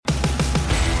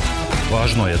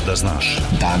Važno je da znaš.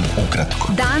 Dan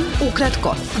ukratko. Dan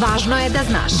ukratko. Važno je da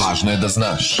znaš. Važno je da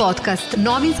znaš. Podcast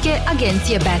novinske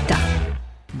agencije Beta.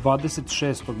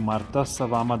 26. marta sa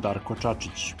vama Darko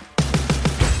Čačić.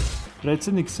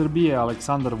 Predsednik Srbije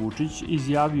Aleksandar Vučić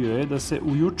izjavio je da se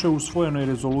u juče usvojenoj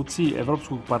rezoluciji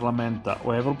Evropskog parlamenta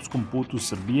o evropskom putu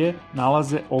Srbije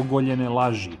nalaze ogoljene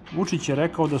laži. Vučić je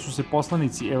rekao da su se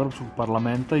poslanici Evropskog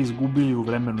parlamenta izgubili u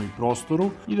vremenu i prostoru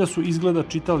i da su izgleda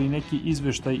čitali neki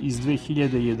izveštaj iz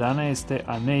 2011.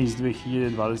 a ne iz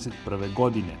 2021.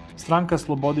 godine. Stranka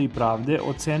Slobode i pravde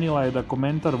ocenila je da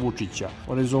komentar Vučića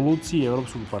o rezoluciji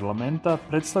Evropskog parlamenta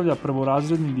predstavlja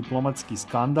prvorazredni diplomatski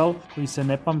skandal koji se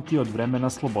ne pamti od vremena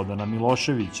Slobodana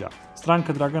Miloševića.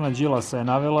 Stranka Dragana Đilasa je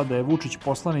navela da je Vučić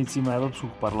poslanicima Evropskog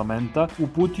parlamenta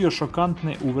uputio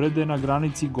šokantne uvrede na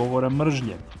granici govora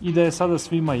mržnje i da je sada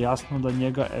svima jasno da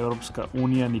njega Evropska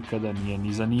unija nikada nije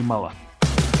ni zanimala.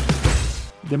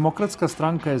 Demokratska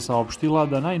stranka je saopštila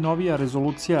da najnovija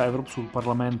rezolucija Evropskog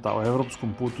parlamenta o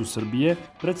evropskom putu Srbije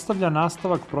predstavlja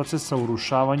nastavak procesa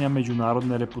urušavanja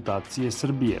međunarodne reputacije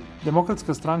Srbije.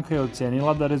 Demokratska stranka je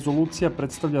ocenila da rezolucija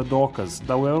predstavlja dokaz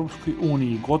da u Evropskoj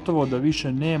uniji gotovo da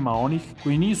više nema onih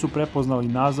koji nisu prepoznali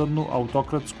nazadnu,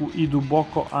 autokratsku i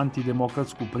duboko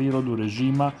antidemokratsku prirodu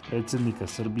režima predsednika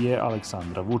Srbije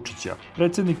Aleksandra Vučića.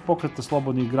 Predsednik Pokreta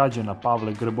slobodnih građana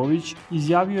Pavle Grbović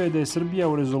izjavio je da je Srbija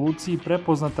u rezoluciji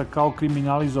prepoznata kao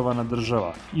kriminalizovana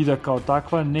država i da kao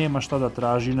takva nema šta da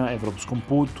traži na evropskom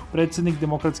putu. Predsednik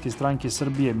Demokratske stranke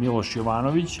Srbije Miloš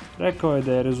Jovanović rekao je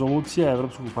da je rezolucija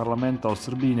Evropskog parlamenta o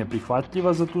Srbiji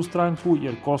neprihvatljiva za tu stranku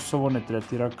jer Kosovo ne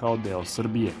tretira kao deo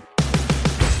Srbije.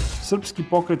 Srpski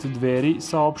pokret Dveri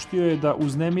saopštio je da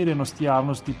uznemirenost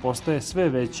javnosti postaje sve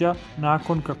veća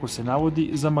nakon, kako se navodi,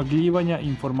 zamagljivanja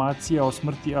informacija o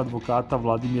smrti advokata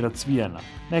Vladimira Cvijana,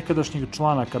 nekadašnjeg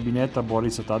člana kabineta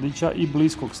Borisa Tadića i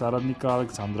bliskog saradnika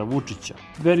Aleksandra Vučića.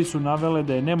 Dveri su navele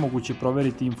da je nemoguće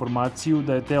proveriti informaciju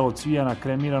da je telo Cvijana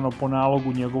kremirano po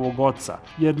nalogu njegovog oca,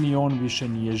 jer ni on više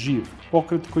nije živ.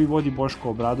 Pokret koji vodi Boško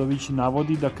Obradović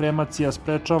navodi da kremacija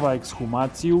sprečava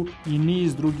ekshumaciju i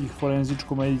niz drugih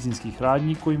forenzičko-medicinskih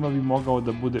radnji kojima bi mogao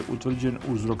da bude utvrđen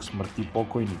uzrok smrti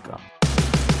pokojnika.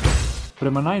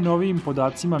 Prema najnovijim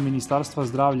podacima Ministarstva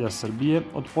zdravlja Srbije,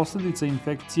 od posledica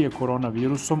infekcije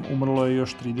koronavirusom umrlo je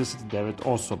još 39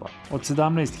 osoba. Od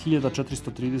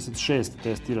 17.436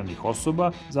 testiranih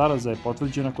osoba, zaraza je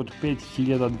potvrđena kod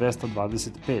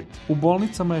 5.225. U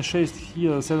bolnicama je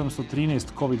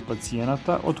 6.713 COVID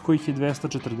pacijenata, od kojih je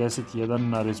 241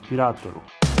 na respiratoru.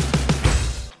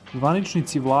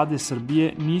 Zvaničnici vlade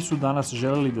Srbije nisu danas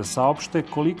želeli da saopšte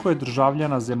koliko je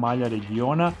državljana zemalja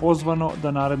regiona pozvano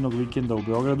da narednog vikenda u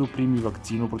Beogradu primi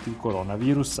vakcinu protiv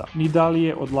koronavirusa, ni da li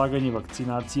je odlaganje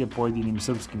vakcinacije pojedinim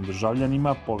srpskim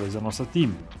državljanima povezano sa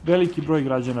tim. Veliki broj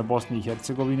građana Bosne i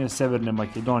Hercegovine, Severne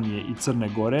Makedonije i Crne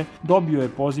Gore dobio je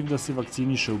poziv da se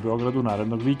vakciniše u Beogradu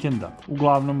narednog vikenda,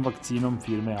 uglavnom vakcinom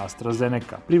firme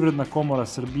AstraZeneca. Privredna komora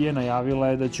Srbije najavila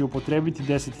je da će upotrebiti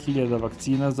 10.000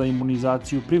 vakcina za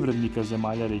imunizaciju privrednika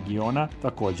zemalja regiona,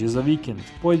 takođe za vikend.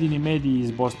 Pojedini mediji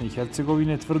iz Bosne i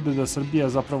Hercegovine tvrde da Srbija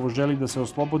zapravo želi da se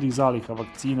oslobodi zaliha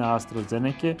vakcina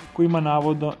AstraZeneca, kojima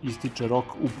navodno ističe rok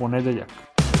u ponedeljak.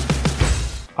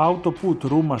 Autoput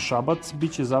Ruma-Šabac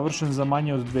biće završen za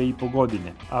manje od 2,5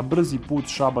 godine, a brzi put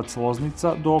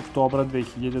Šabac-Loznica do oktobra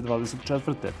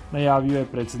 2024. najavio je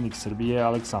predsednik Srbije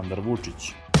Aleksandar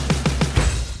Vučić.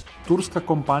 Turska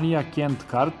kompanija Kent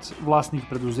Kart, vlasnik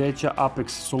preduzeća Apex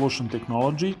Solution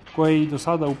Technology, koja je i do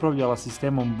sada upravljala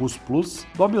sistemom Bus Plus,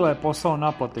 dobila je posao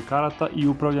naplate karata i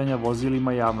upravljanja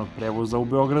vozilima javnog prevoza u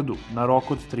Beogradu na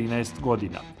rok od 13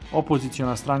 godina.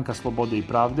 Opoziciona stranka Slobode i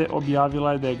pravde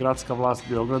objavila je da je gradska vlast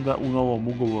Beograda u novom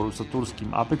ugovoru sa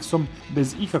turskim Apexom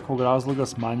bez ikakvog razloga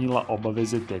smanjila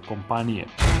obaveze te kompanije.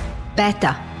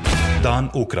 Beta. Dan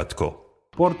ukratko.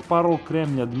 Portparol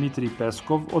Kremlja Dmitrij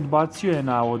Peskov odbacio je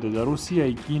navode da Rusija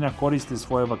i Kina koriste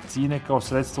svoje vakcine kao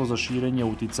sredstvo za širenje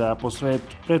uticaja po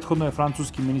svetu. Prethodno je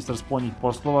francuski ministar spoljnih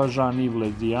poslova Jean-Yves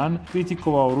Le Drian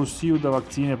kritikovao Rusiju da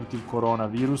vakcine protiv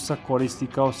koronavirusa koristi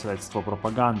kao sredstvo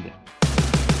propagande.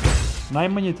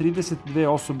 Najmanje 32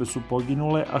 osobe su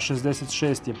poginule, a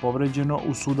 66 je povređeno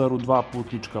u sudaru dva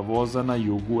putnička voza na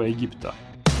jugu Egipta.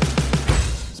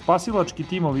 Spasilački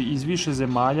timovi iz više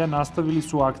zemalja nastavili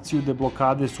su akciju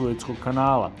deblokade Suetskog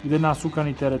kanala, gde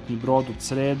nasukani teretni brod od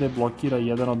srede blokira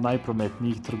jedan od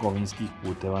najprometnijih trgovinskih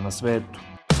puteva na svetu.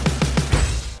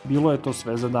 Bilo je to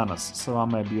sve za danas. Sa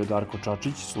vama je bio Darko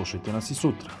Čačić, slušajte nas i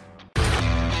sutra.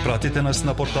 Pratite nas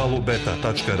na portalu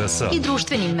beta.rs I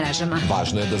društvenim mrežama.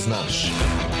 Važno je da znaš.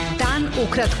 Dan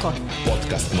ukratko.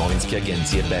 Podcast novinske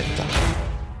agencije Beta.